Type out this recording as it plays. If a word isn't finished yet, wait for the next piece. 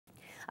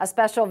A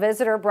special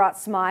visitor brought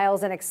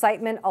smiles and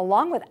excitement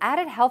along with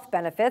added health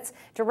benefits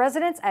to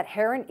residents at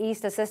Heron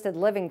East Assisted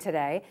Living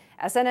today.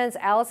 SNN's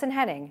Allison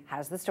Henning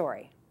has the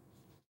story.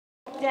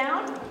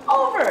 Down,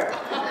 over.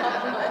 Come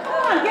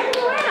on, get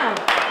him around.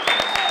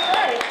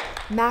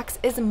 Max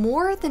is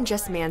more than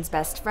just man's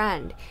best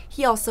friend.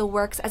 He also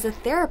works as a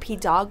therapy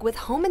dog with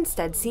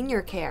Homestead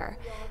Senior Care.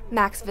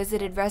 Max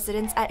visited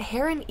residents at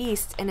Heron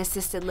East, an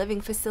assisted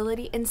living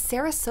facility in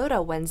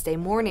Sarasota, Wednesday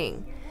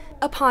morning.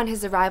 Upon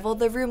his arrival,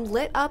 the room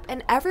lit up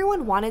and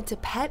everyone wanted to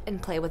pet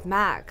and play with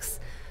Max.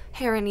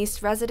 Heron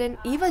East resident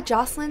Eva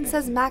Jocelyn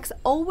says Max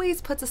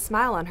always puts a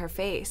smile on her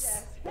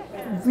face.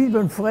 We've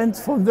been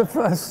friends from the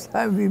first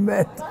time we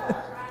met.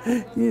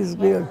 He's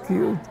real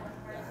cute.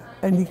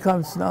 And he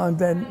comes now and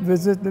then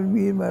visiting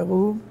me in my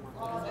room,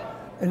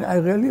 and I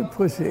really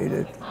appreciate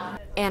it.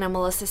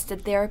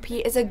 Animal-assisted therapy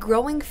is a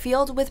growing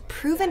field with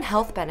proven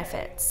health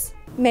benefits.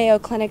 Mayo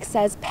Clinic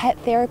says pet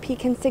therapy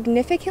can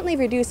significantly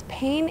reduce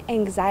pain,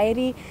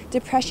 anxiety,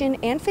 depression,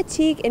 and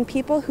fatigue in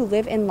people who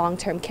live in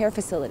long-term care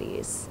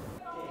facilities.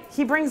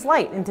 He brings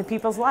light into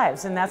people's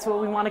lives, and that's what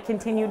we want to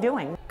continue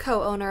doing.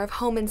 Co-owner of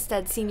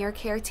Homestead Senior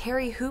Care,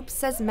 Terry Hoops,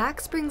 says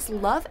Max brings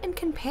love and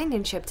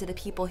companionship to the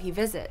people he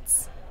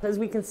visits. As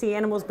we can see,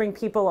 animals bring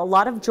people a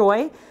lot of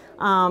joy.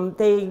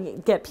 They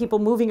get people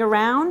moving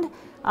around.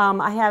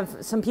 I have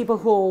some people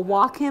who will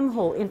walk him, who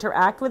will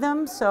interact with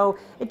him, so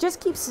it just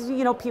keeps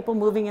people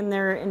moving in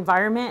their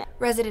environment.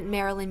 Resident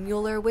Marilyn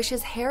Mueller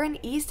wishes Heron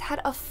East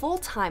had a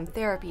full-time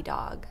therapy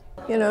dog.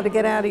 To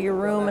get out of your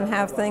room and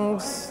have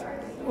things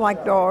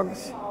like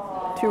dogs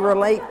to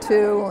relate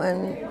to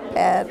and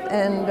pet,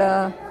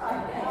 and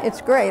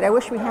it's great. I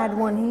wish we had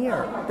one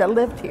here that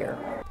lived here.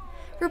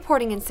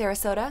 Reporting in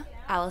Sarasota,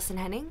 Allison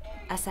Henning,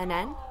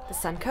 SNN, the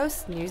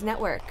Suncoast News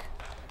Network.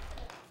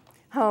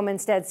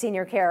 Homestead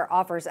Senior Care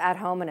offers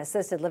at-home and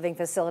assisted living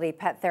facility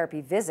pet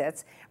therapy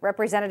visits.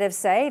 Representatives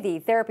say the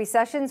therapy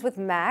sessions with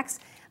Max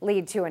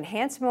lead to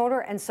enhanced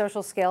motor and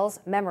social skills,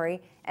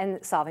 memory,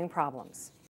 and solving problems.